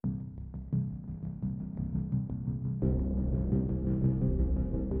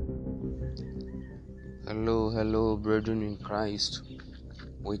Hello, brethren in Christ.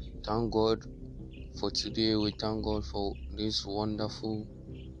 We thank God for today. We thank God for this wonderful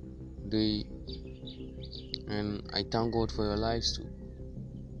day, and I thank God for your lives too.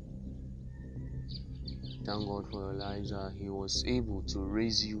 Thank God for your lives that He was able to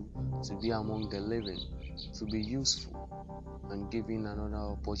raise you to be among the living, to be useful, and giving another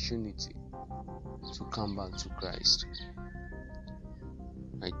opportunity to come back to Christ.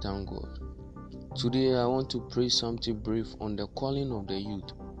 I thank God. Today I want to pray something brief on the calling of the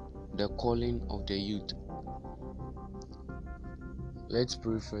youth. The calling of the youth. Let's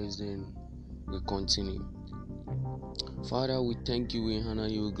pray first, then we continue. Father, we thank you, we honor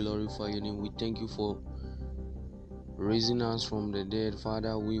you, we glorify your name. We thank you for raising us from the dead.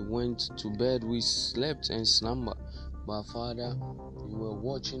 Father, we went to bed, we slept and slumber, but Father, you were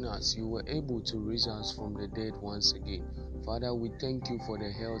watching us. You were able to raise us from the dead once again. Father, we thank you for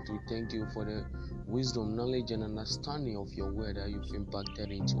the health. We thank you for the wisdom, knowledge, and understanding of your word that you've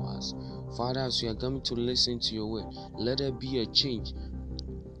impacted into us. Father, as we are coming to listen to your word, let there be a change.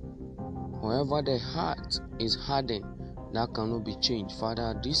 However, the heart is hardened, that cannot be changed.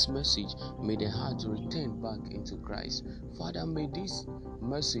 Father, this message, may the heart return back into Christ. Father, may this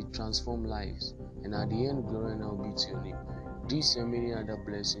message transform lives, and at the end, glory and honor be to your name. These and many other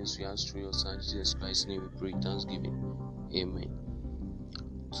blessings we ask through your Son Jesus Christ's name. We pray thanksgiving. Amen.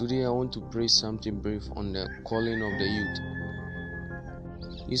 Today I want to pray something brief on the calling of the youth.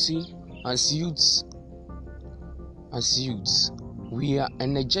 You see, as youths, we are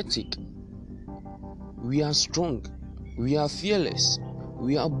energetic, we are strong, we are fearless,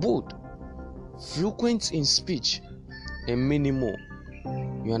 we are bold, fluent in speech, and many more.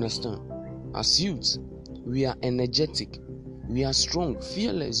 You understand? As youths, we are energetic, we are strong,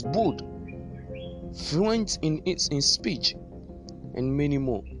 fearless, bold, fluent in speech, and many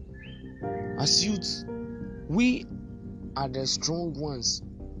more. As youths, we are the strong ones.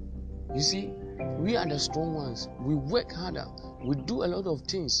 You see, we are the strong ones. We work harder. We do a lot of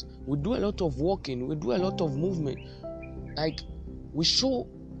things. We do a lot of walking. We do a lot of movement. Like, we show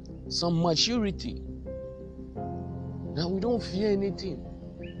some maturity that we don't fear anything.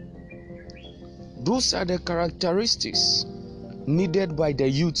 Those are the characteristics needed by the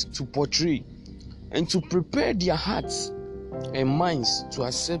youth to portray and to prepare their hearts and minds to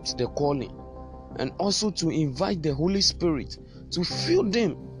accept the calling, and also to invite the Holy Spirit to fill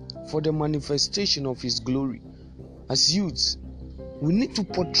them for the manifestation of His glory. As youths, we need to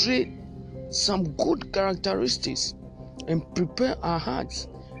portray some good characteristics and prepare our hearts,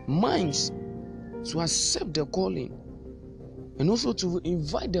 minds to accept the calling, and also to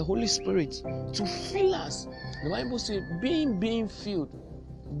invite the Holy Spirit to fill us. The Bible says being filled.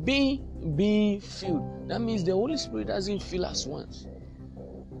 Being filled. That means the Holy Spirit doesn't fill us once.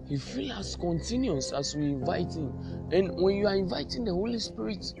 He fills us continuous as we invite Him. And when you are inviting the Holy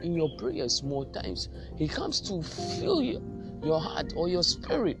Spirit in your prayers more times, He comes to fill your heart or your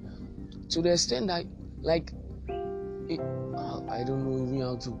spirit to the extent that, I don't know even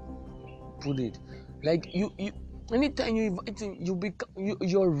how to put it. Like you anytime you invite Him, you become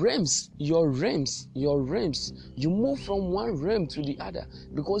your realms. You move from one realm to the other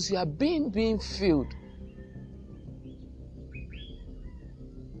because you are being filled.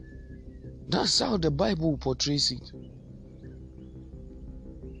 That's how the Bible portrays it.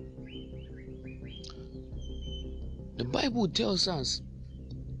 The Bible tells us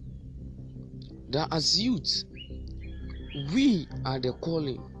that as youths, we are the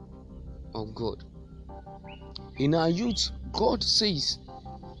calling of God. In our youth, God says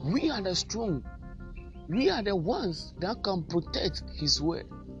we are the strong. We are the ones that can protect His word.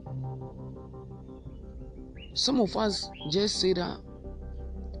 Some of us just say that,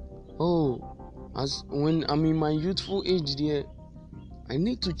 as when I'm in my youthful age there, I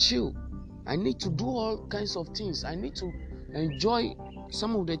need to chill. I need to do all kinds of things. I need to enjoy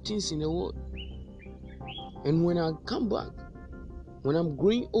some of the things in the world. And when I come back, when I'm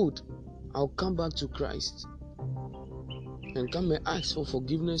growing old, I'll come back to Christ and come and ask for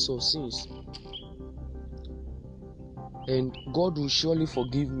forgiveness of sins. And God will surely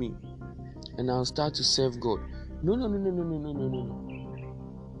forgive me. And I'll start to serve God. No.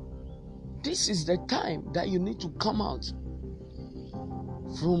 This is the time that you need to come out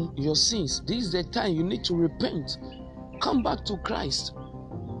from your sins. This is the time you need to repent. Come back to Christ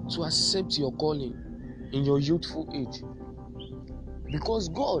to accept your calling in your youthful age. Because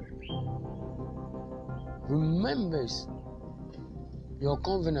God remembers your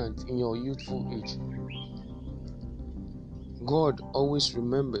covenant in your youthful age. God always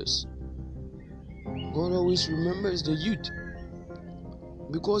remembers. God always remembers the youth,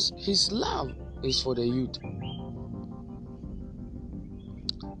 because His love is for the youth.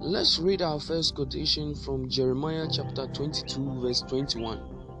 Let's read our first quotation from Jeremiah chapter 22 verse 21.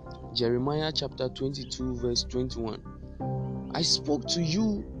 Jeremiah chapter 22 verse 21. I spoke to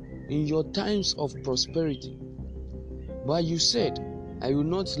you in your times of prosperity, but you said, I will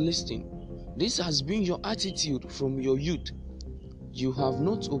not listen. This has been your attitude from your youth. You have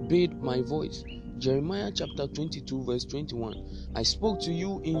not obeyed my voice. Jeremiah chapter 22 verse 21. I spoke to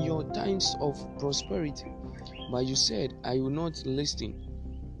you in your times of prosperity, but you said, I will not listen.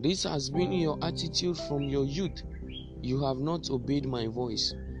 This has been your attitude from your youth. You have not obeyed my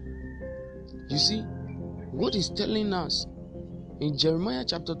voice. You see, God is telling us in Jeremiah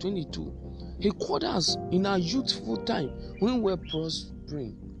chapter 22, He called us in our youthful time when we're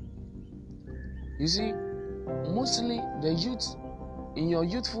prospering. You see, mostly the youth in your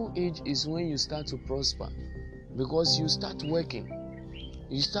youthful age is when you start to prosper, because you start working,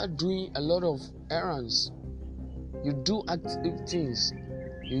 you start doing a lot of errands, you do active things,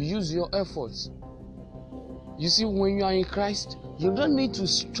 you use your efforts. You see, when you are in Christ, you don't need to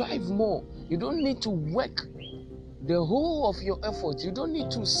strive more, you don't need to work the whole of your effort, you don't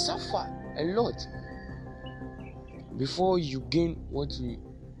need to suffer a lot before you gain what you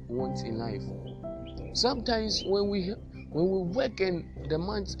want in life. Sometimes when we work and the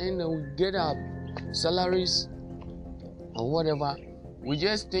month end and we get our salaries or whatever, we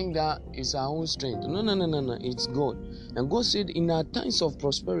just think that it's our own strength. No, it's God. And God said in our times of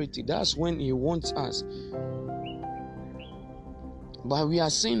prosperity, that's when He wants us. But we are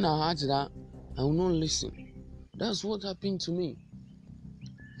saying in our hearts that I will not listen. That's what happened to me.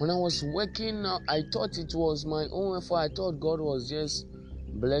 When I was working, I thought it was my own effort. I thought God was just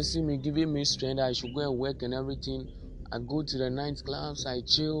blessing me, giving me strength. I should go and work and everything. I go to the nightclubs, I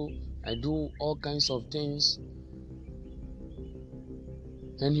chill, I do all kinds of things.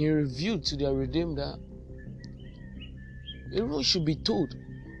 And He revealed to the redeemed that everyone should be told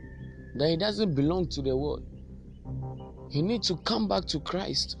that he doesn't belong to the world. He needs to come back to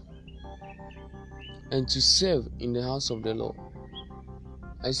Christ and to serve in the house of the Lord.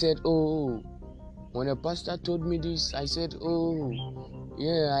 I said, oh, when the pastor told me this, I said, oh,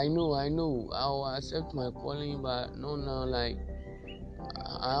 yeah, I know, I'll accept my calling, but no, now, like,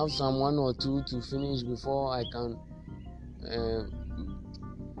 I have some 1 or 2 to finish before I can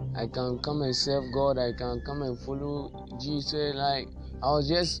come and serve God, I can come and follow Jesus. Like, I was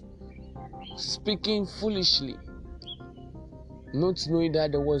just speaking foolishly, not knowing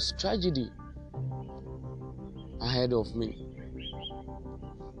that there was tragedy ahead of me.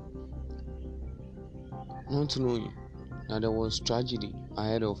 Not knowing that there was tragedy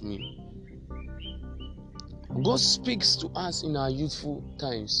ahead of me. God speaks to us in our youthful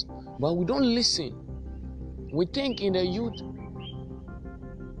times, but we don't listen. We think in the youth,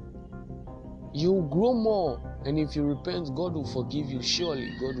 you grow more, and if you repent, God will forgive you.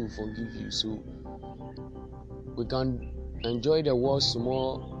 Surely God will forgive you. So we can enjoy the world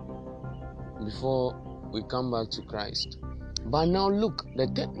small before we come back to Christ. But now look,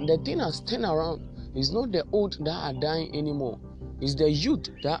 the thing has turned around. It's not the old that are dying anymore. It's the youth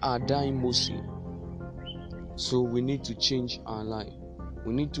that are dying mostly. So we need to change our life.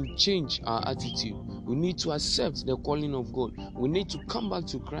 We need to change our attitude. We need to accept the calling of God. We need to come back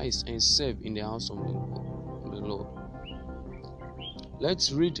to Christ and serve in the house of the Lord.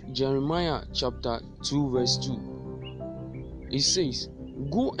 Let's read Jeremiah chapter 2 verse 2. It says,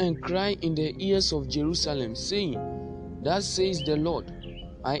 Go and cry in the ears of Jerusalem, saying, Thus says the Lord,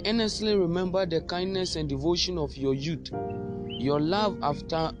 I earnestly remember the kindness and devotion of your youth, your love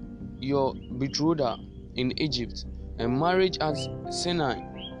after your betrothal in Egypt, and marriage at Sinai,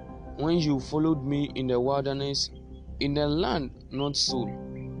 when you followed me in the wilderness, in the land not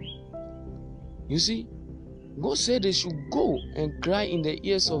sown. You see, God said they should go and cry in the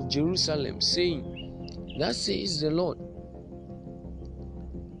ears of Jerusalem, saying, Thus says the Lord,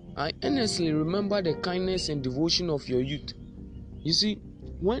 I earnestly remember the kindness and devotion of your youth. You see,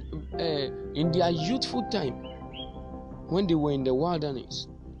 when in their youthful time, when they were in the wilderness,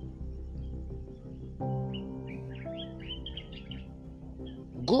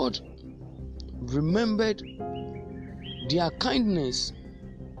 God remembered their kindness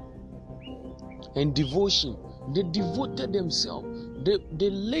and devotion. They devoted themselves. They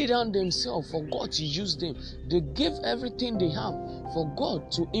laid down themselves for God to use them. They gave everything they have for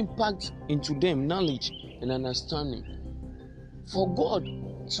God to impact into them knowledge and understanding. For God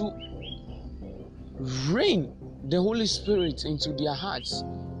to rain the Holy Spirit into their hearts,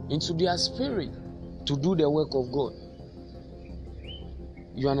 into their spirit, to do the work of God.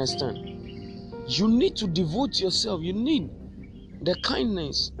 You understand? You need to devote yourself. You need the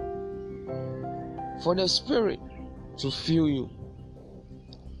kindness for the Spirit to fill you,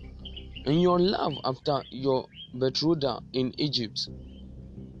 and your love after your betrothal in Egypt.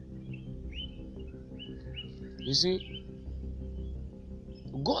 You see,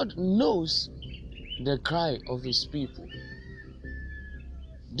 God knows the cry of His people.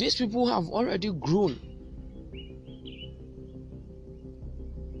 These people have already grown.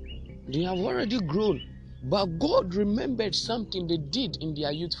 They have already grown. But God remembered something they did in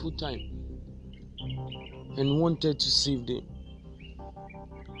their youthful time and wanted to save them.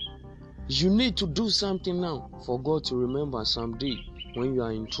 You need to do something now for God to remember someday when you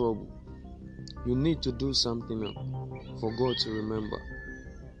are in trouble. You need to do something now for God to remember.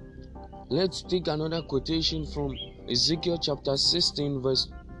 Let's take another quotation from Ezekiel chapter 16 verse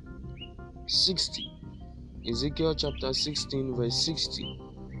 60. Ezekiel chapter 16 verse 60.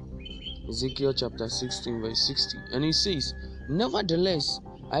 Ezekiel chapter 16 verse 60. And it says, "Nevertheless,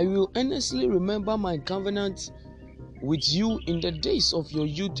 I will earnestly remember my covenant with you in the days of your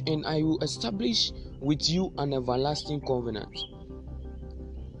youth, and I will establish with you an everlasting covenant."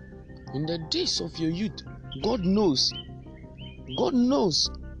 In the days of your youth, God knows,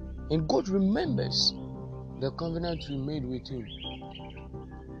 and God remembers the covenant we made with Him.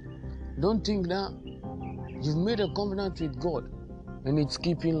 Don't think that you've made a covenant with God and it's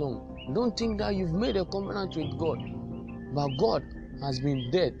keeping long. Don't think that you've made a covenant with God, but God has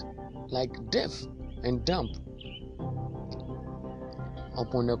been dead, like deaf and dumb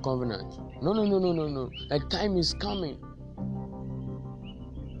upon the covenant. No. A time is coming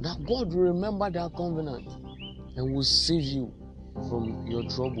that God will remember that covenant and will save you from your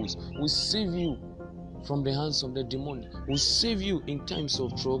troubles, will save you from the hands of the demon, will save you in times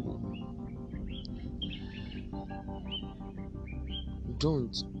of trouble.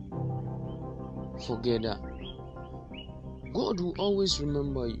 Don't forget that. God will always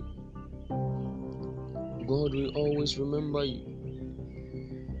remember you. God will always remember you.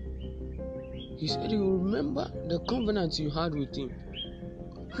 He said He will remember the covenant you had with Him.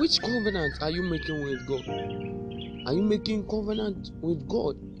 Which covenant are you making with God? Are you making covenant with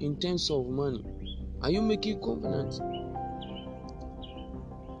God in terms of money? Are you making covenant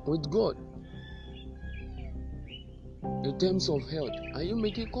with God in terms of health? Are you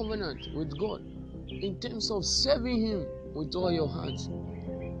making covenant with God in terms of serving Him with all your heart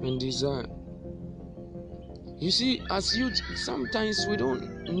and desire? You see, as youth, sometimes we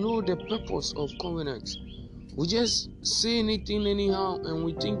don't know the purpose of covenant. We just say anything anyhow and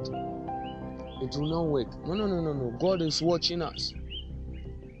we think it will not work. No. God is watching us.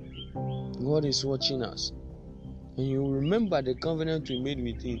 God is watching us. And you remember the covenant we made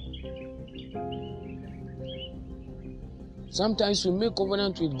with Him. Sometimes we make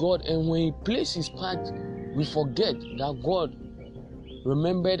covenant with God, and when He plays His part, we forget that God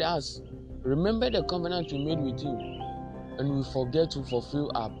remembered us, remembered the covenant we made with Him, and we forget to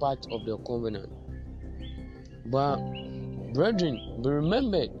fulfill our part of the covenant. But, brethren, be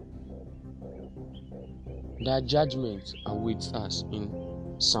remembered that judgment awaits us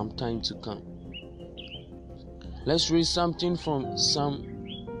in some time to come. Let's read something from Psalm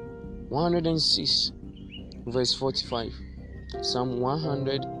 106, verse 45. Psalm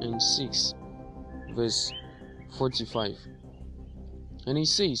 106, verse 45. And it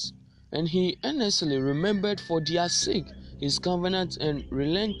says, "And He earnestly remembered for their sake His covenant, and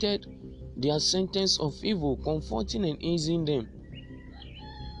relented their sentence of evil, comforting and easing them,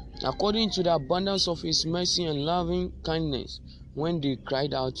 according to the abundance of His mercy and loving kindness, when they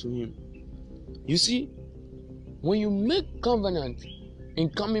cried out to Him." You see, when you make covenant in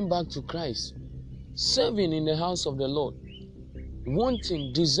coming back to Christ, serving in the house of the Lord,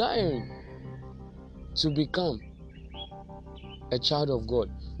 wanting, desiring to become a child of God,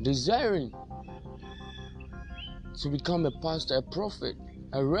 desiring to become a pastor, a prophet,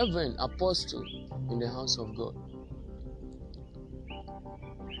 a reverend, apostle in the house of God,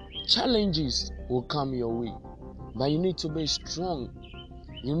 challenges will come your way, but you need to be strong.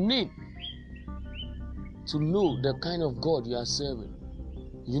 You need to know the kind of God you are serving.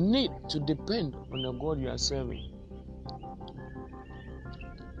 You need to depend on the God you are serving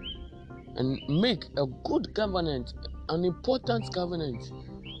and make a good covenant, an important covenant,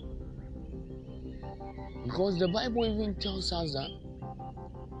 because the Bible even tells us that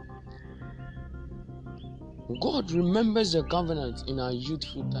God remembers the covenant in our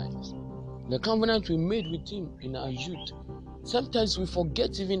youthful times, the covenant we made with Him in our youth. Sometimes we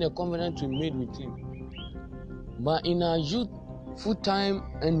forget even the covenant we made with Him, but in our youthful time,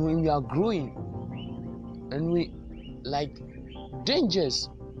 and when we are growing and we like dangers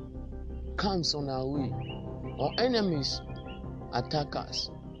comes on our way or enemies attack us,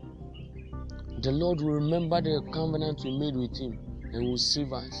 the Lord will remember the covenant we made with Him and will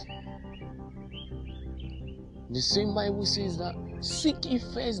save us. The same Bible says that seek ye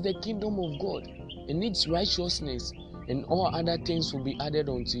first the kingdom of God and its righteousness, and all other things will be added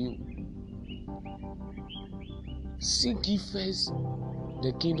unto you. Seek ye first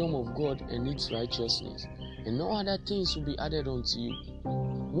the kingdom of God and its righteousness, and all other things will be added unto you.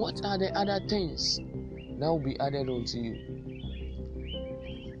 What are the other things that will be added unto you?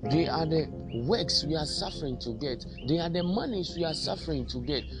 They are the works we are suffering to get. They are the monies we are suffering to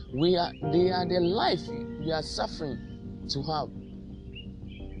get. They are the life we are suffering to have.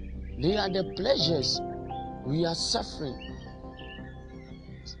 They are the pleasures we are suffering.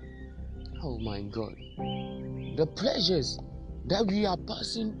 Oh my God. The pleasures that we are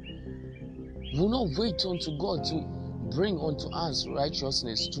passing will not wait unto God to bring unto us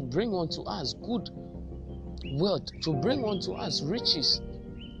righteousness, to bring unto us good wealth, to bring unto us riches.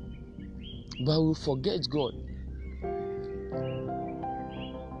 But we forget God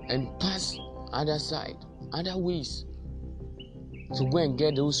and pass other side, other ways to go and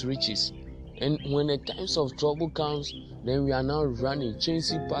get those riches. And when the times of trouble comes, then we are now running,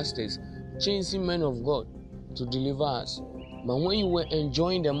 chasing pastors, chasing men of God to deliver us. But when you were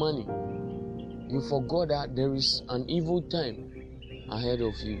enjoying the money, you forgot that there is an evil time ahead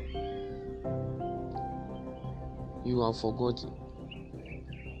of you. You have forgotten.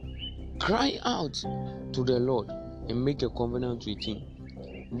 Cry out to the Lord and make a covenant with Him,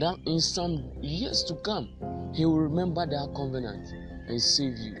 that in some years to come, He will remember that covenant and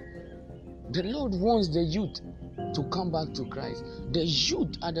save you. The Lord wants the youth to come back to Christ. The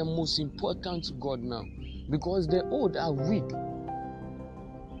youth are the most important to God now, because the old are weak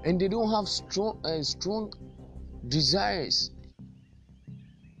and they don't have strong desires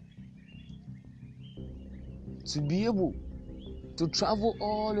to be able to travel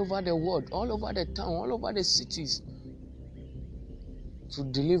all over the world, all over the town, all over the cities, to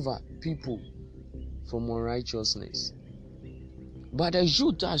deliver people from unrighteousness. But the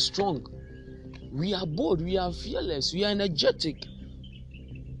youth are strong. We are bold, we are fearless, we are energetic.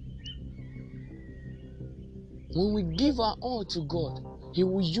 When we give our all to God, He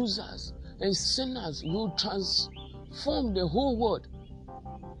will use us, and sinners will transform the whole world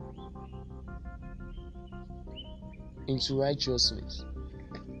into righteousness.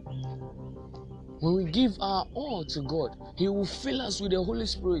 When we give our all to God, He will fill us with the Holy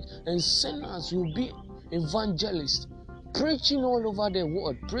Spirit, and sinners will be evangelists, preaching all over the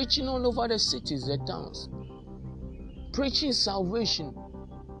world, preaching all over the cities, the towns, preaching salvation,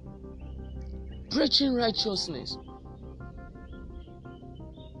 preaching righteousness,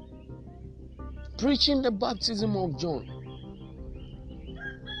 preaching the baptism of John,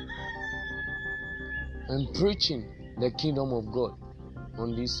 and preaching the kingdom of God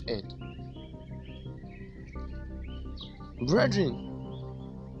on this earth. Brethren,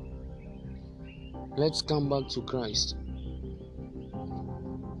 let's come back to Christ.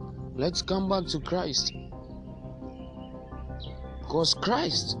 Let's come back to Christ, because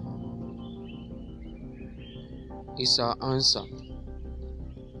Christ is our answer.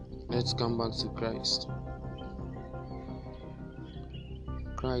 Let's come back to Christ.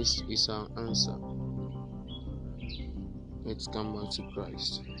 Christ is our answer. Let's come back to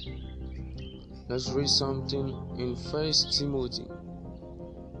Christ. Let's read something in 1 Timothy.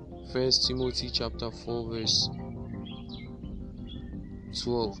 1 Timothy chapter 4 verse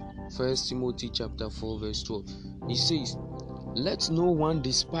 12. 1 Timothy chapter 4 verse 12. He says, "Let no one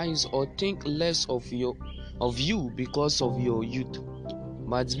despise or think less of you because of your youth,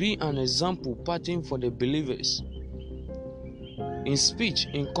 but be an example pattern for the believers in speech,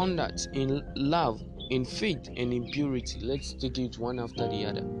 in conduct, in love, in faith, and in purity." Let's take it one after the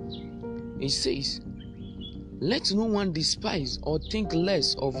other. It says, let no one despise or think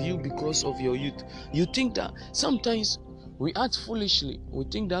less of you because of your youth. You think that sometimes we act foolishly. We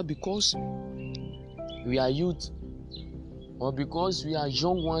think that because we are youth, or because we are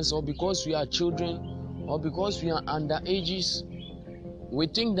young ones, or because we are children, or because we are underages, we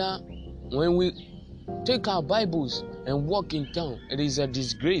think that when we take our Bibles and walk in town, it is a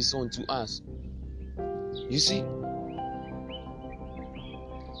disgrace unto us. You see,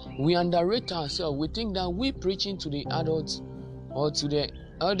 we underrate ourselves. We think that we preaching to the adults or to the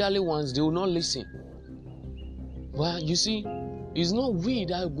elderly ones, they will not listen. But you see, it's not we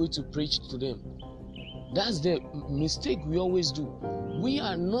that are going to preach to them. That's the mistake we always do. We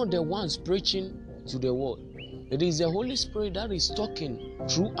are not the ones preaching to the world. It is the Holy Spirit that is talking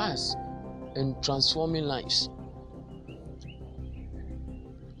through us and transforming lives.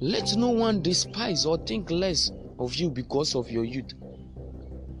 Let no one despise or think less of you because of your youth.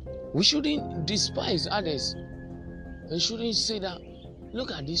 We shouldn't despise others and shouldn't say that,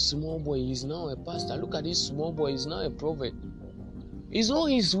 look at this small boy, he's now a pastor. Look at this small boy, he's now a prophet. It's not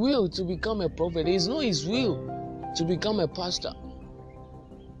his will to become a prophet. It's not his will to become a pastor.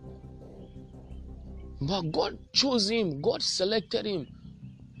 But God chose him. God selected him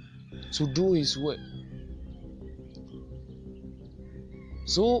to do his work.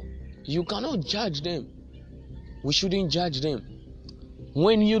 So you cannot judge them. We shouldn't judge them.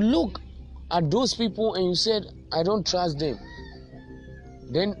 When you look at those people and you said, I don't trust them,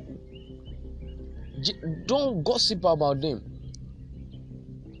 then don't gossip about them.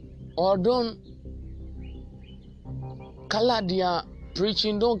 Or don't color their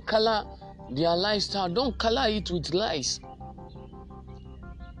preaching, don't color their lifestyle, don't color it with lies.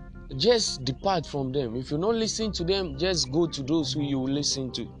 Just depart from them. If you don't listen to them, just go to those who you will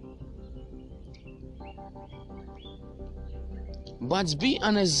listen to. But be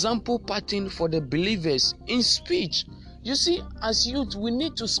an example pattern for the believers in speech. You see, as youth, we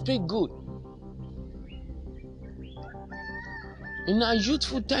need to speak good. In our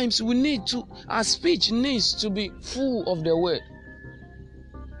youthful times, our speech needs to be full of the word.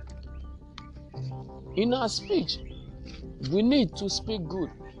 In our speech, we need to speak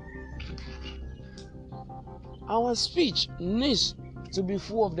good. Our speech needs to be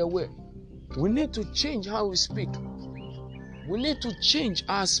full of the word. We need to change how we speak. We need to change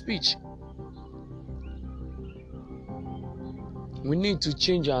our speech. We need to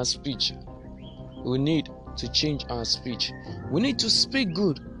change our speech. We need to change our speech. We need to speak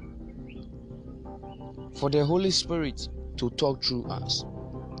good for the Holy Spirit to talk through us.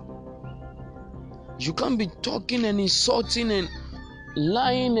 You can't be talking and insulting and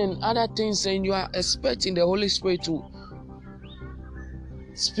lying and other things and you are expecting the Holy Spirit to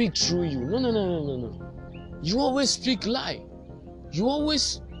speak through you. No. You always speak lie. You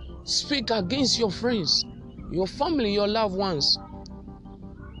always speak against your friends, your family, your loved ones.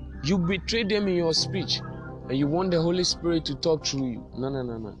 You betray them in your speech and you want the Holy Spirit to talk through you.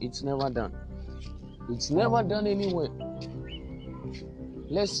 No. It's never done. It's never done anywhere.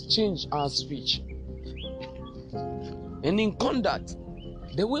 Let's change our speech. And in conduct,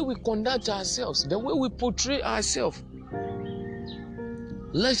 the way we conduct ourselves, the way we portray ourselves,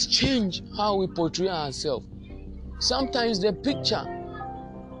 let's change how we portray ourselves. Sometimes the picture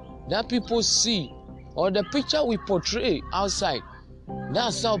that people see or the picture we portray outside,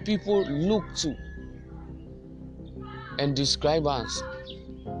 that's how people look to and describe us.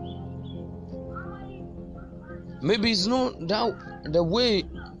 Maybe it's not that the way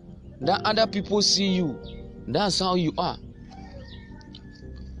that other people see you, that's how you are.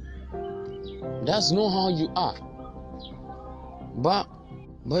 That's not how you are. But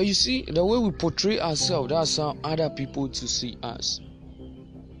you see, the way we portray ourselves, that's how other people to see us.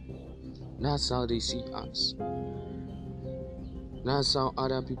 That's how they see us. That's how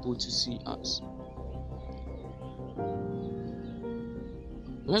other people to see us.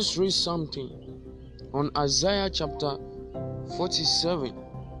 Let's read something on Isaiah chapter 47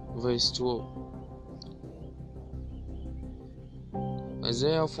 verse 12.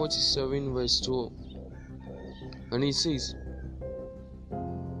 Isaiah 47 verse 12. And it says,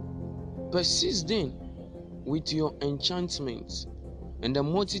 persist then with your enchantments and the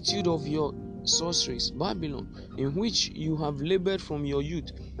multitude of your sorceries, Babylon, in which you have labored from your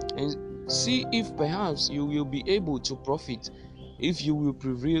youth, and see if perhaps you will be able to profit, if you will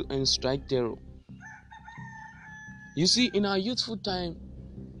prevail and strike terror. You see, in our youthful time,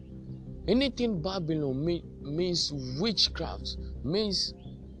 anything Babylon means witchcraft, means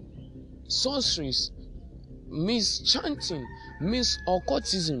sorceries, means chanting, means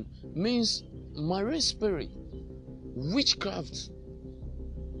occultism, means marine spirit, witchcraft.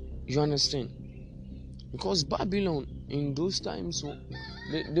 You understand? Because Babylon in those times,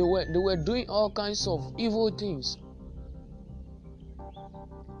 they were doing all kinds of evil things.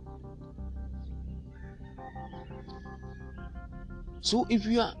 So if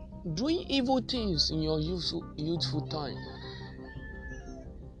you are doing evil things in your youthful time,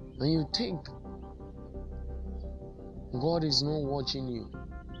 and you think God is not watching you,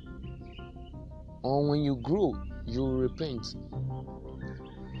 or when you grow, you repent,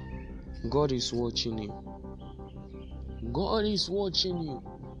 God is watching you. God is watching you.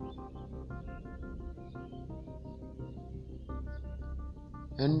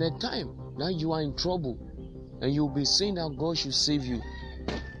 And the time that you are in trouble and you'll be saying that God should save you,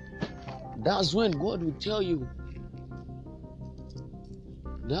 that's when God will tell you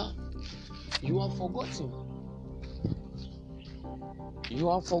that you are forgotten. You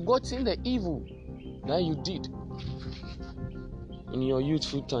are forgotten the evil that you did. in your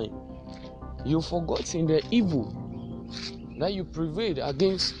youthful time? You've forgotten the evil that you prevailed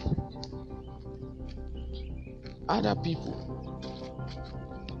against other people.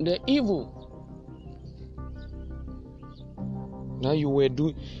 The evil that you were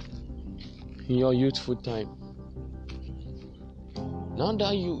doing in your youthful time. Now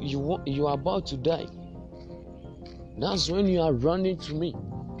that you are about to die, that's when you are running to me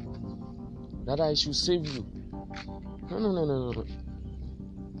that I should save you. No.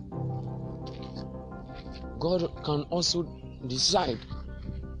 God can also decide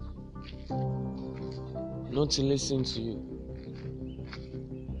not to listen to you.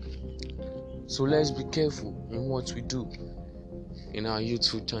 So let's be careful in what we do in our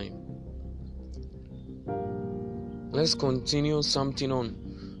youthful time. Let's continue something on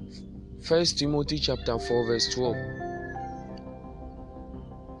 1 Timothy chapter 4 verse 12.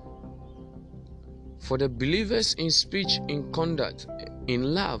 For the believers in speech, in conduct,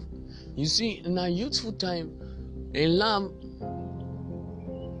 in love. You see, in our youthful time, in love,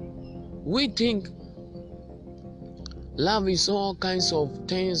 we think love is all kinds of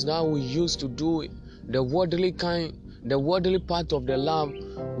things that we used to do, the worldly part of the love.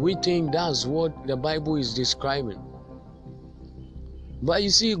 We think that's what the Bible is describing. But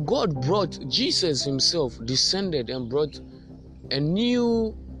you see, Jesus himself descended and brought a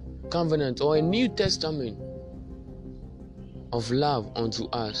new covenant or a new testament of love unto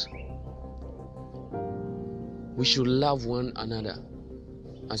us. We should love one another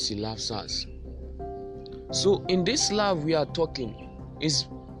as he loves us. So in this love we are talking is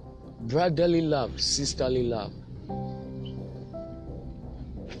brotherly love, sisterly love.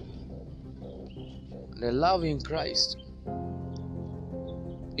 The love in Christ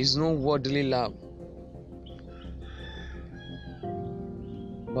is no worldly love,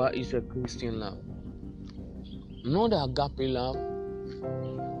 but it's a Christian love. Not the agape love,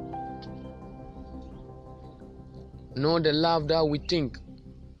 not the love that we think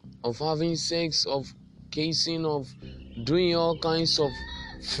of having sex, of kissing, of doing all kinds of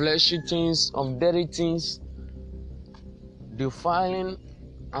fleshy things, of dirty things, defiling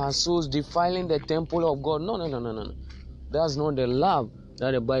our souls, defiling the temple of God. No. That's not the love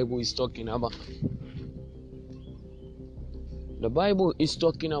that the Bible is talking about. The Bible is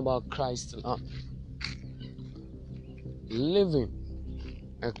talking about Christ's love. Living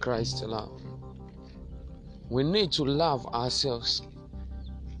a Christ love. We need to love ourselves.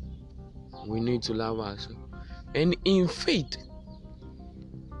 We need to love ourselves. And in faith,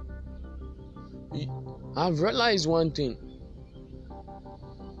 I've realized one thing,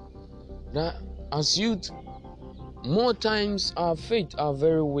 that as youth, more times our faith are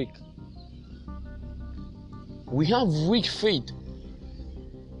very weak. We have weak faith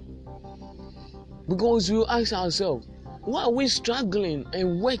because we ask ourselves, why are we struggling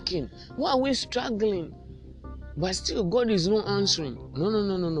and working? Why are we struggling? But still God is not answering.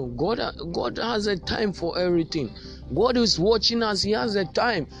 No. God has a time for everything. God is watching us. He has a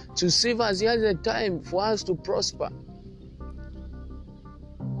time to save us. He has a time for us to prosper.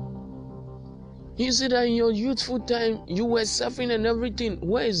 You see that in your youthful time, you were suffering and everything.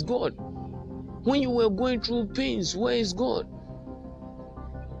 Where is God? When you were going through pains, where is God?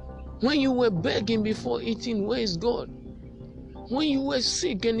 When you were begging before eating, where is God? When you were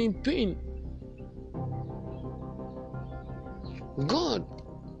sick and in pain, God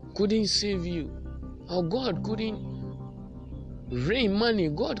couldn't save you. Or God couldn't rain money.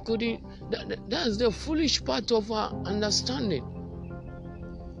 God couldn't. That's the foolish part of our understanding.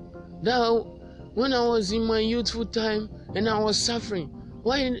 Now, when I was in my youthful time and I was suffering,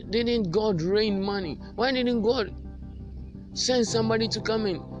 why didn't God rain money? Why didn't God send somebody to come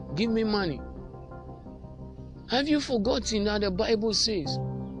and give me money? Have you forgotten that the Bible says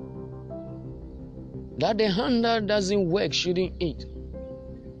that the hand that doesn't work shouldn't eat?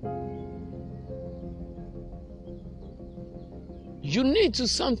 You need to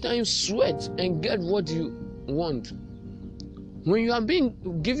sometimes sweat and get what you want. When you are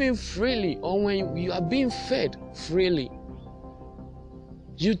being given freely, or when you are being fed freely,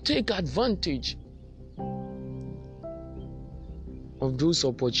 you take advantage of those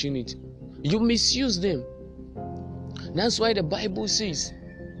opportunities. You misuse them. That's why the Bible says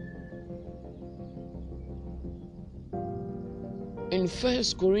in 1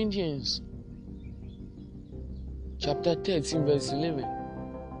 Corinthians chapter 13 verse 11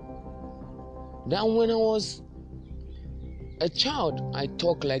 that when I was a child, I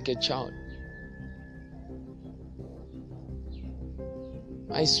talk like a child.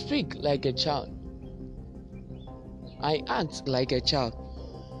 I speak like a child. I act like a child.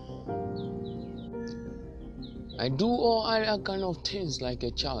 I do all other kind of things like a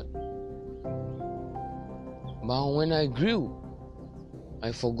child. But when I grew,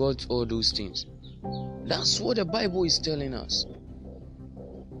 I forgot all those things. That's what the Bible is telling us.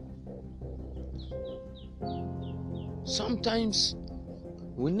 Sometimes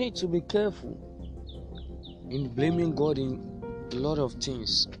we need to be careful in blaming God in a lot of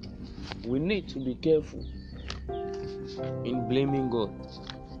things. We need to be careful in blaming God.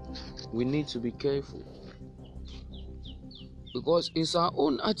 We need to be careful, because it's our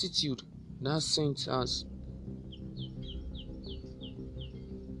own attitude that sends us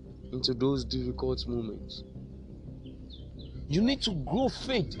into those difficult moments. You need to grow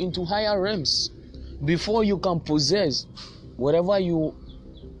faith into higher realms before you can possess whatever you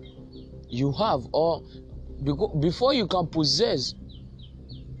have, or before you can possess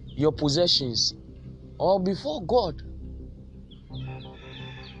your possessions, or before God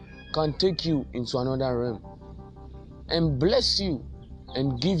can take you into another realm and bless you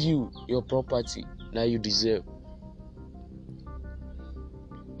and give you your property that you deserve.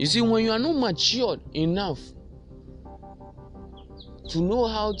 You see, when you are not matured enough to know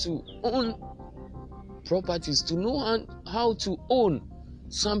how to own properties, to know how to own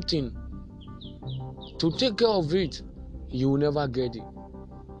something, to take care of it, you will never get it.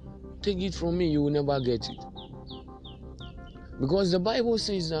 Take it from me, you will never get it. Because the Bible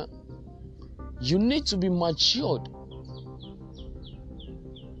says that you need to be matured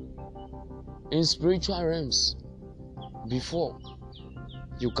in spiritual realms before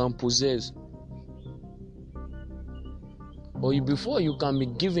you can possess, or before you can be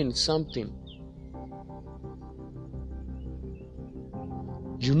given something.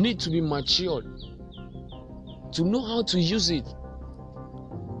 You need to be matured to know how to use it.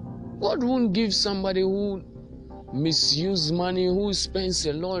 God won't give somebody who misuses money, who spends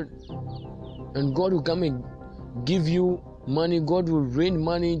a lot, and God will come and give you money. God will rain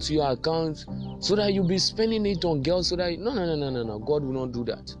money into your account so that you'll be spending it on girls. So that no. God will not do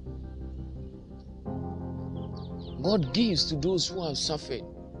that. God gives to those who have suffered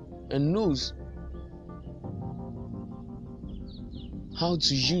and knows how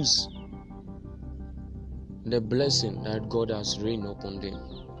to use the blessing that God has rained upon them,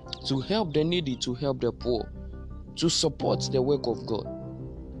 to help the needy, to help the poor, to support the work of God.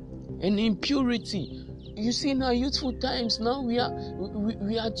 And impurity, you see, in our youthful times now, we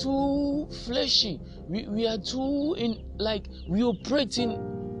are too fleshy. We are too we operate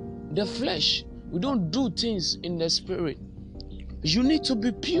in the flesh. We don't do things in the spirit. You need to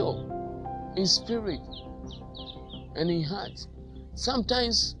be pure in spirit and in heart.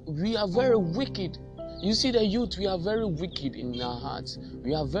 Sometimes we are very wicked. You see, the youth, we are very wicked in our hearts.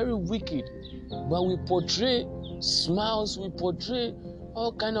 We are very wicked, but we portray smiles, we portray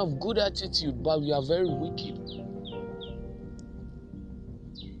all kind of good attitude, but we are very wicked.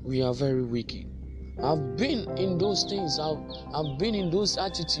 We are very wicked. I've been in those things. I've been in those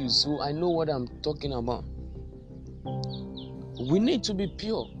attitudes, so I know what I'm talking about. We need to be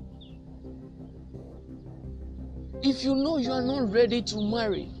pure. If you know you are not ready to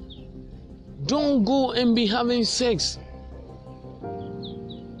marry, don't go and be having sex.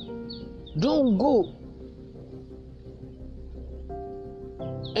 Don't go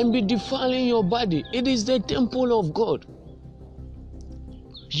and be defiling your body. It is the temple of God.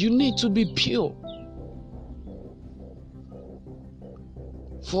 You need to be pure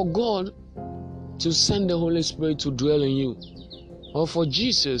for God to send the Holy Spirit to dwell in you, or for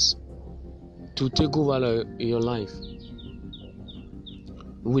Jesus to take over your life.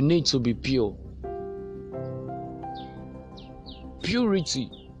 We need to be pure. Purity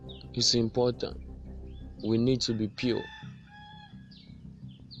is important. We need to be pure.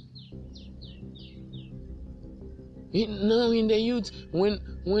 Now in the youth, when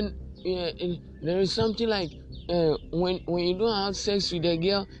there is something like when you don't have sex with the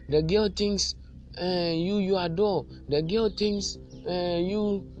girl thinks you adore. The girl thinks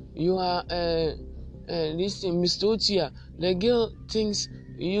you are this thing, Mr. Otia. The girl thinks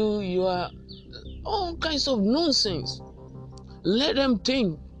you are all kinds of nonsense. Let them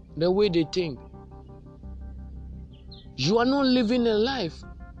think the way they think. You are not living a life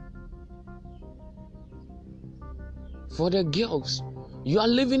for the girls. You are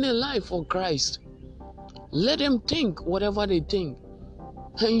living a life for Christ. Let them think whatever they think.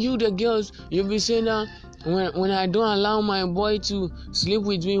 And you, the girls, you'll be saying that when I don't allow my boy to sleep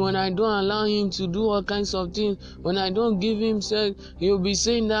with me, when I don't allow him to do all kinds of things, when I don't give him sex, you'll be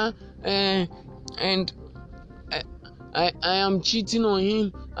saying that and I am cheating on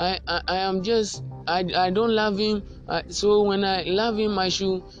him. I am just I don't love him. So when I love him, I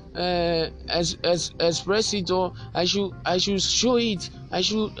should express it, or I should show it. I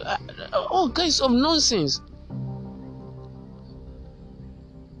should all kinds of nonsense.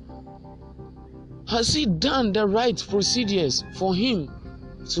 Has he done the right procedures for him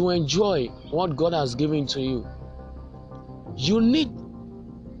to enjoy what God has given to you? You need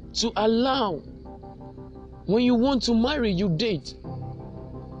to allow. When you want to marry, you date.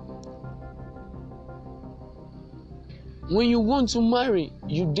 When you want to marry,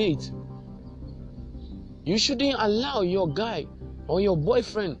 you date. You shouldn't allow your guy or your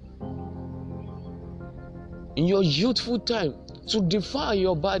boyfriend in your youthful time to defile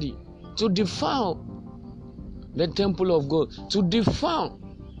your body, to defile the temple of God, to defile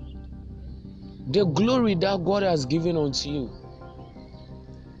the glory that God has given unto you.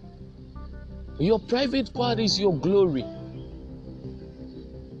 Your private part is your glory.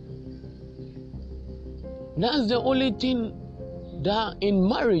 That's the only thing that in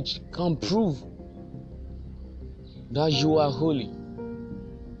marriage can prove that you are holy,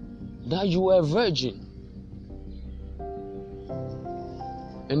 that you are a virgin.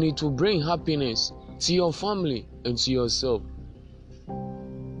 And it will bring happiness to your family and to yourself.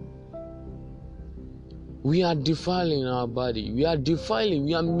 We are defiling our body. We are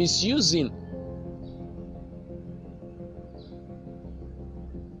misusing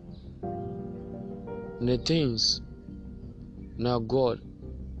the things that God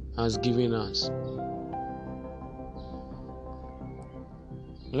has given us.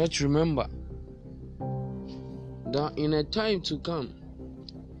 Let's remember that in a time to come,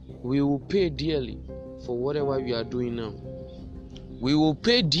 we will pay dearly for whatever we are doing now. We will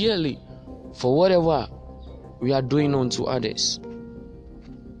pay dearly for whatever we are doing unto others.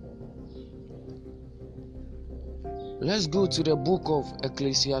 Let's go to the book of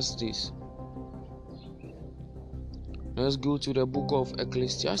Ecclesiastes. Let's go to the book of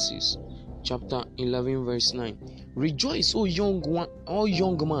Ecclesiastes, chapter 11, verse 9. Rejoice, O young man.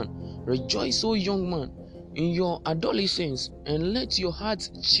 Rejoice, O young man, in your adolescence, and let your heart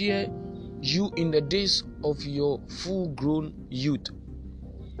cheer you in the days of your full-grown youth.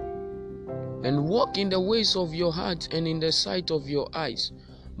 And walk in the ways of your heart and in the sight of your eyes.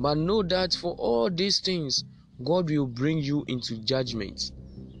 But know that for all these things, God will bring you into judgment.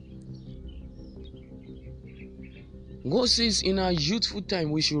 God says in our youthful time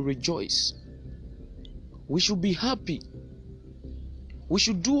we should rejoice. We should be happy. We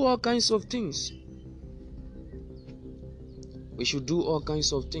should do all kinds of things. We should do all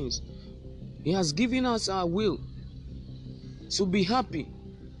kinds of things. He has given us our will to be happy,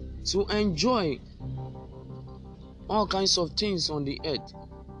 to enjoy all kinds of things on the earth.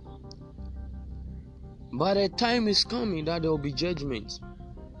 But a time is coming that there will be judgment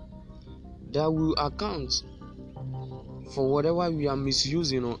that will account for whatever we are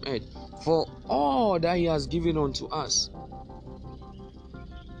misusing on earth, for all that He has given unto us,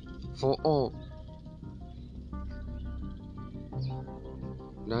 for all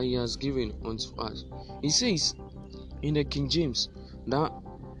that He has given unto us. He says in the King James that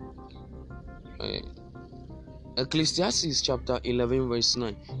Ecclesiastes chapter 11 verse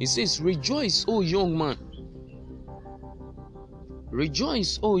 9, it says, rejoice, O young man.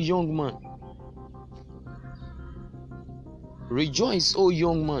 Rejoice, O young man. Rejoice, O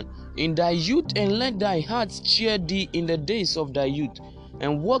young man, in thy youth, and let thy heart cheer thee in the days of thy youth,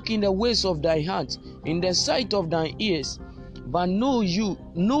 and walk in the ways of thy heart, in the sight of thine ears. But know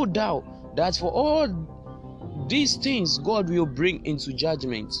thou that for all these things God will bring into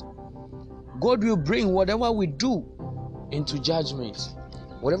judgment. God will bring whatever we do into judgment.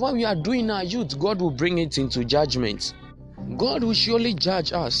 Whatever we are doing in our youth, God will bring it into judgment. God will surely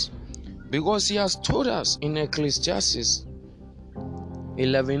judge us, because He has told us in Ecclesiastes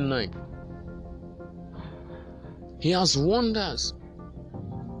 11:9. He has warned us.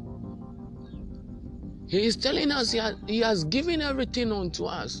 He is telling us He has given everything unto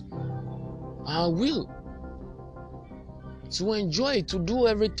us, our will, to enjoy, to do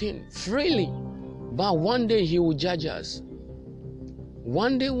everything freely. But one day He will judge us.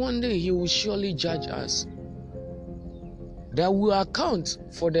 One day He will surely judge us. That will account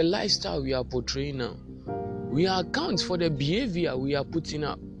for the lifestyle we are portraying now. We account for the behavior we are putting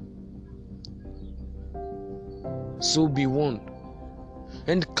up. So be warned.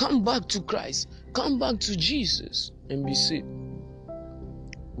 And come back to Christ. Come back to Jesus and be saved.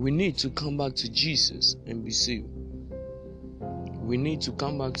 We need to come back to Jesus and be saved. We need to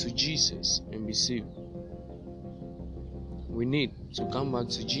come back to Jesus and be saved. We need to come back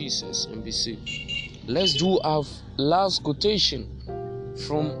to Jesus and be saved. Let's do our last quotation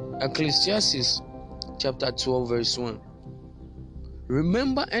from Ecclesiastes chapter 12, verse 1.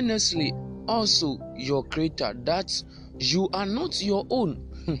 Remember earnestly also your Creator, that you are not your own,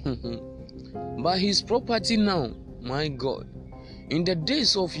 but His property now, my God, in the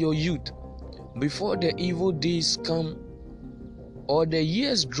days of your youth, before the evil days come, or the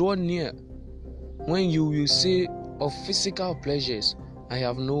years draw near, when you will say of physical pleasures, I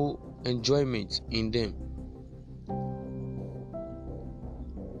have no enjoyment in them.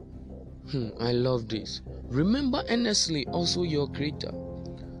 I love this. Remember earnestly also your Creator,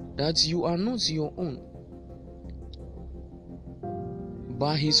 that you are not your own,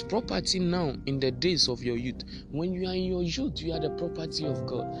 but His property now in the days of your youth. When you are in your youth, you are the property of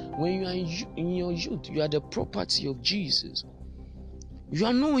God. When you are in your youth, you are the property of Jesus. You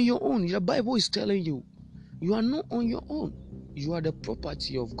are not on your own. The Bible is telling you, you are not on your own. You are the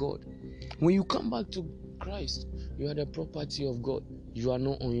property of God. When you come back to Christ, you are the property of God. You are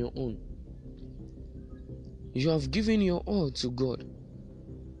not on your own. You have given your all to God.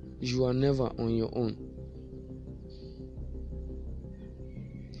 You are never on your own.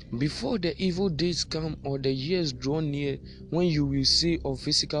 Before the evil days come or the years draw near, when you will say of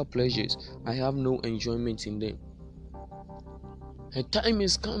physical pleasures, I have no enjoyment in them. A time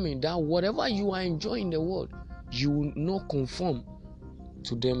is coming that whatever you are enjoying in the world, you will not conform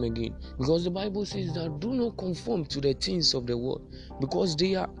to them again. Because the Bible says that do not conform to the things of the world, because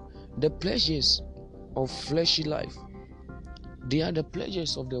they are the pleasures of fleshy life. They are the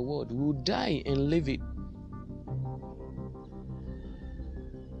pleasures of the world. We will die and live it.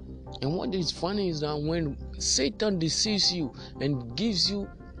 And what is funny is that when Satan deceives you and gives you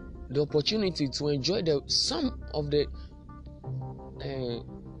the opportunity to enjoy some of the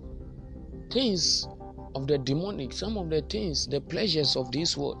things of the demonic, some of the things, the pleasures of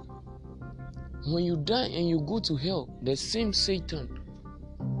this world, when you die and you go to hell, the same Satan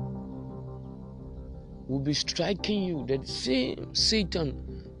will be striking you. The same Satan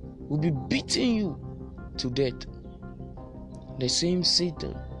will be beating you to death. The same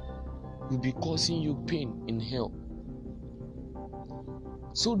Satan will be causing you pain in hell.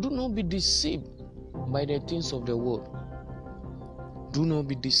 So do not be deceived by the things of the world. Do not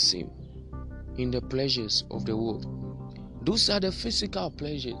be deceived in the pleasures of the world. Those are the physical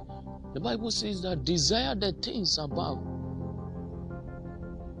pleasures. The Bible says that desire the things above.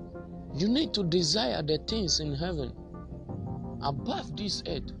 You need to desire the things in heaven, above this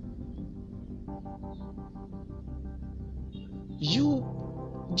earth. You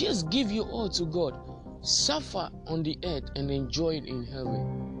just give your all to God. Suffer on the earth and enjoy it in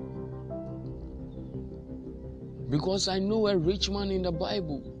heaven. Because I know a rich man in the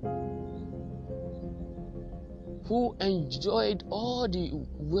Bible who enjoyed all the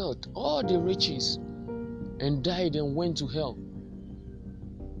wealth, all the riches, and died and went to hell.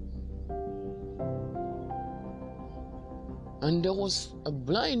 And there was a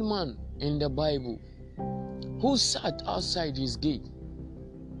blind man in the Bible who sat outside his gate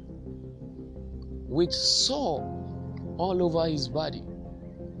with sore all over his body,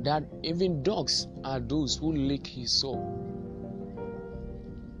 that even dogs are those who lick his sore.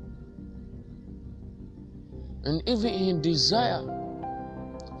 And even he desired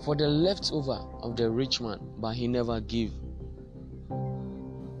for the leftover of the rich man, but he never gave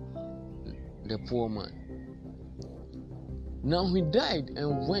the poor man. Now he died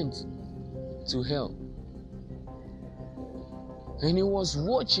and went to hell. And he was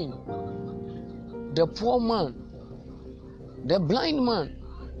watching the poor man, the blind man,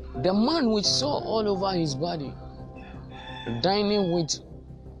 the man with sore all over his body, dining with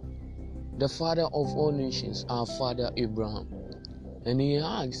the father of all nations, our father Abraham. And he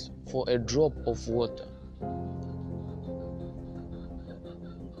asked for a drop of water.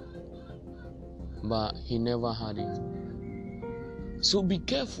 But he never had it. So be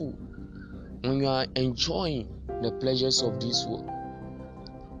careful when you are enjoying the pleasures of this world.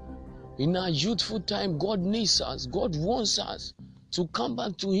 In our youthful time, God needs us. God wants us to come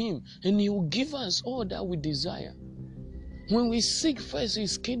back to Him, and He will give us all that we desire. When we seek first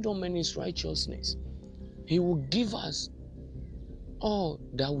His kingdom and His righteousness, He will give us all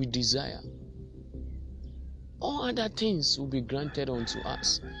that we desire. All other things will be granted unto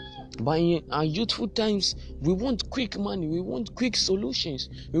us. But in our youthful times, we want quick money, we want quick solutions,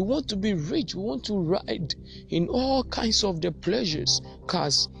 we want to be rich, we want to ride in all kinds of the pleasures,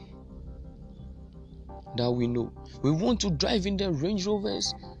 cars that we know. We want to drive in the Range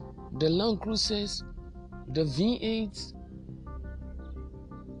Rovers, the Land Cruisers, the V8s,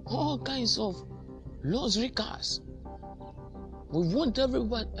 all kinds of luxury cars. We want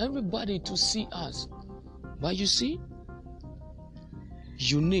everybody to see us. But you see,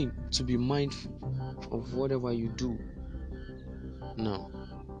 you need to be mindful of whatever you do now.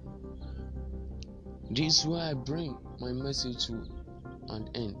 This is where I bring my message to an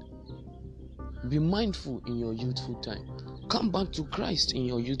end. Be mindful in your youthful time. Come back to Christ in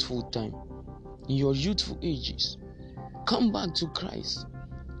your youthful time, in your youthful ages. Come back to Christ.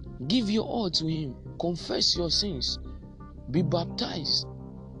 Give your all to Him. Confess your sins. Be baptized.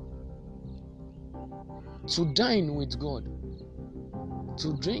 To dine with God.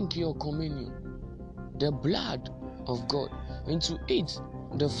 To drink your communion, the blood of God, and to eat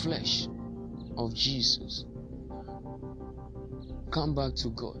the flesh of Jesus. Come back to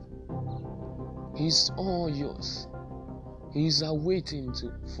God. He's all yours. He's awaiting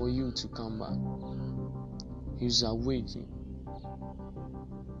for you to come back. He's awaiting.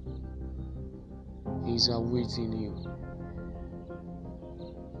 He's awaiting you.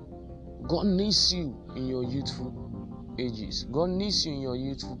 God needs you in your youthful ages. God needs you in your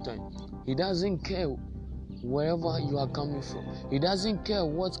youthful time. He doesn't care wherever you are coming from. He doesn't care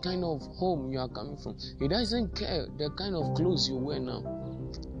what kind of home you are coming from. He doesn't care the kind of clothes you wear now.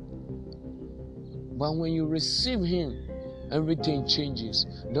 But when you receive Him, everything changes.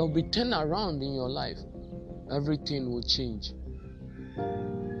 There will be turnaround in your life. Everything will change.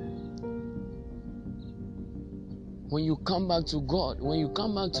 When you come back to God, when you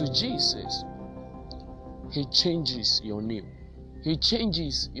come back to Jesus, He changes your name. He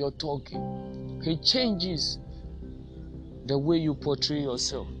changes your talking. He changes the way you portray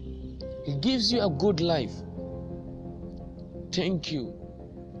yourself. He gives you a good life. Thank you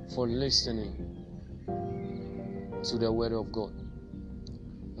for listening to the Word of God.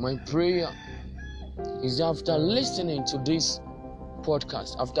 My prayer is after listening to this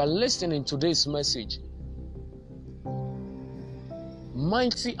podcast, after listening to this message,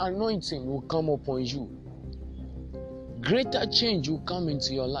 mighty anointing will come upon you. Greater change will come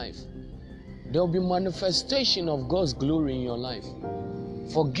into your life. There will be manifestation of God's glory in your life.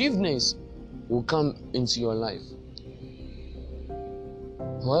 Forgiveness will come into your life.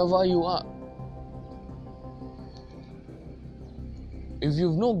 Whoever you are, if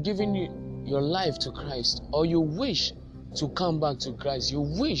you've not given your life to Christ, or you wish to come back to Christ, you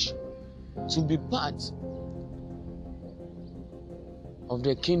wish to be part of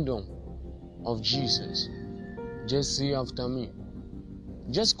the kingdom of Jesus, just say after me.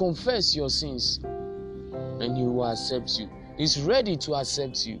 Just confess your sins and He will accept you. He's ready to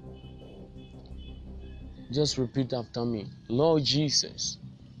accept you. Just repeat after me. Lord Jesus,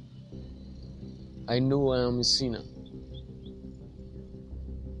 I know I am a sinner.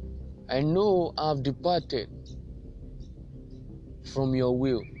 I know I've departed from your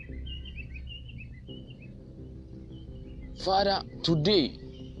will. Father, today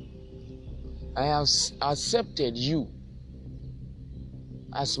I have accepted you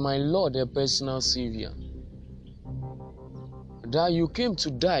as my Lord and personal Savior. That you came to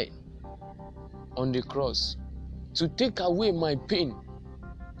die on the cross to take away my pain,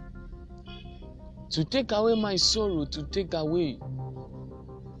 to take away my sorrow, to take away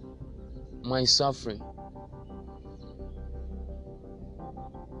my suffering.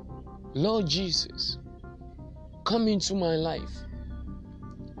 Lord Jesus, come into my life.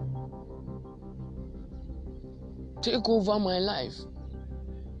 Take over my life.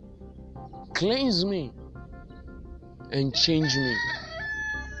 Cleanse me and change me.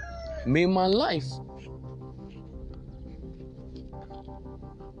 May my life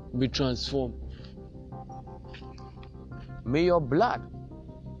be transformed. May your blood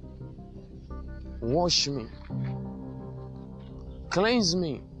wash me, cleanse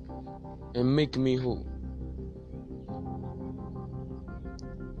me, and make me whole.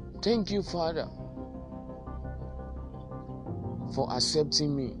 Thank you, Father, for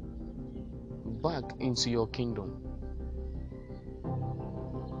accepting me back into your kingdom.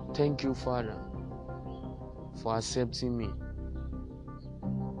 Thank you, Father, for accepting me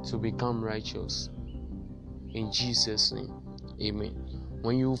to become righteous. In Jesus' name, amen.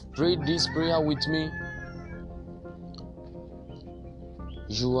 When you've prayed this prayer with me,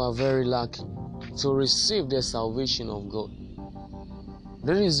 you are very lucky to receive the salvation of God.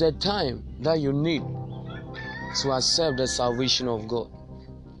 This is the time that you need to accept the salvation of God.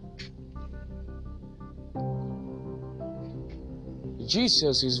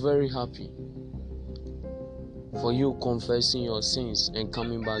 Jesus is very happy for you confessing your sins and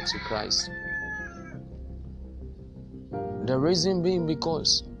coming back to Christ. The reason being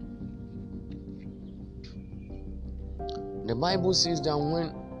because the Bible says that when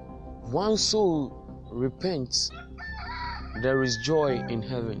one soul repents, there is joy in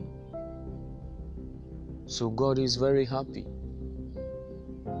heaven. So God is very happy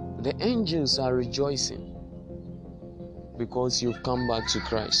The angels are rejoicing because you've come back to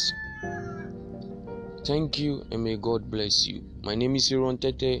Christ. Thank you, and may God bless you. My name is Aaron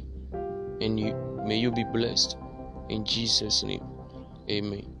Tete, and may you be blessed in Jesus' name.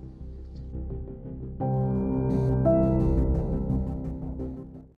 Amen.